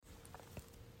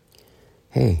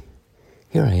Hey,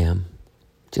 here I am,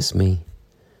 just me,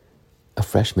 a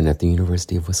freshman at the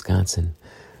University of Wisconsin,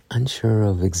 unsure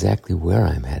of exactly where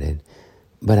I'm headed,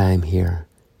 but I'm here,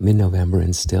 mid-November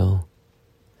and still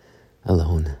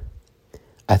alone.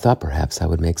 I thought perhaps I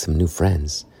would make some new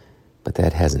friends, but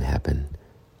that hasn't happened,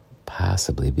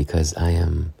 possibly because I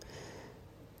am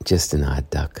just an odd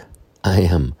duck. I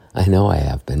know I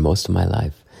have been most of my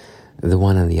life, the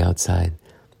one on the outside,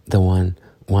 the one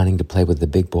wanting to play with the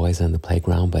big boys on the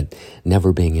playground but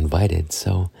never being invited,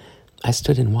 so I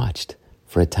stood and watched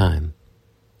for a time,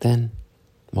 then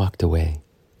walked away.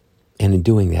 And in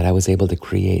doing that, I was able to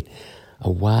create a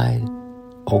wide,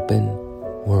 open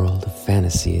world of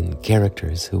fantasy and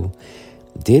characters who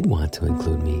did want to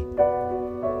include me.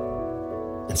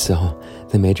 And so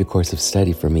the major course of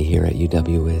study for me here at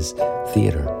UW is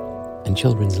theater and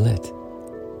children's lit.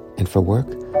 And for work,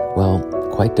 well,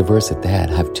 quite diverse at that.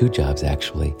 I have two jobs,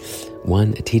 actually.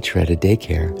 One, a teacher at a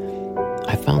daycare.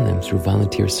 I found them through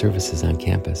volunteer services on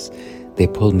campus. They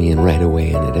pulled me in right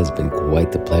away, and it has been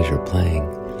quite the pleasure playing.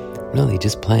 Really,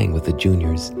 just playing with the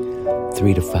juniors,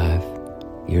 3 to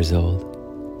 5 years old.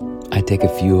 I take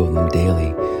a few of them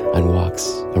daily on walks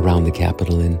around the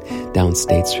Capitol and down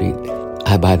State Street.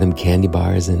 I buy them candy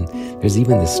bars, and there's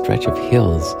even this stretch of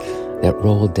hills that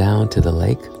roll down to the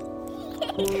lake.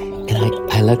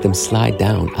 And I let them slide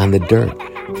down on the dirt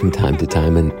from time to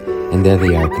time, and there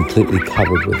they are, completely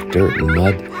covered with dirt and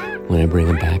mud when I bring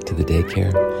them back to the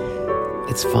daycare.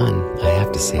 It's fun. I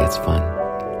have to say it's fun.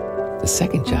 The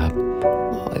second job,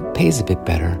 well, it pays a bit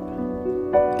better,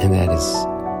 and that is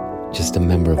just a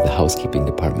member of the housekeeping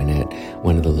department at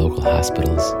one of the local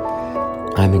hospitals.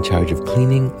 I'm in charge of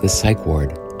cleaning the psych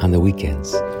ward on the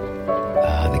weekends.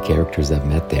 The characters I've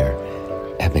met there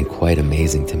have been quite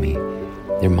amazing to me.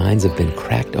 Their minds have been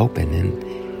cracked open,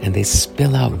 and they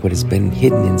spill out what has been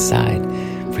hidden inside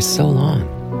for so long.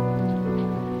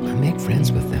 I make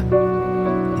friends with them.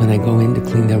 When I go in to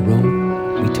clean their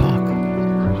room, we talk.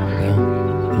 Well,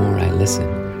 more I listen,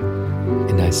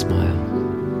 and I smile.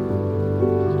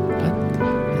 But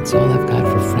that's all I've got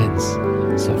for friends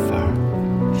so far.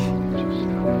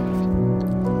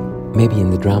 Maybe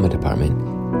in the drama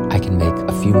department, I can make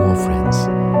a few more friends,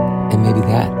 and maybe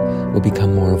that will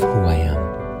become more of who I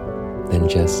am than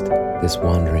just this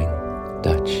wandering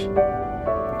Dutch.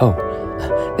 Oh,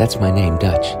 that's my name,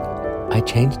 Dutch. I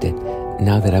changed it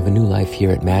now that I have a new life here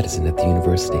at Madison at the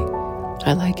university.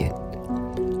 I like it.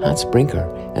 Hans Brinker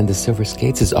and the Silver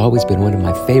Skates has always been one of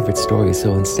my favorite stories,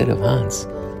 so instead of Hans,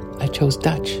 I chose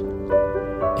Dutch.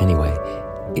 Anyway,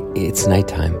 it's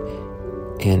nighttime,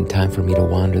 and time for me to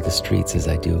wander the streets as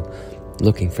I do,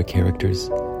 looking for characters,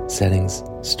 settings,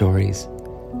 stories.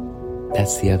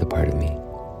 That's the other part of me,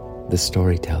 the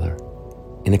storyteller,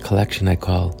 in a collection I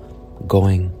call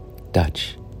Going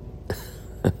Dutch.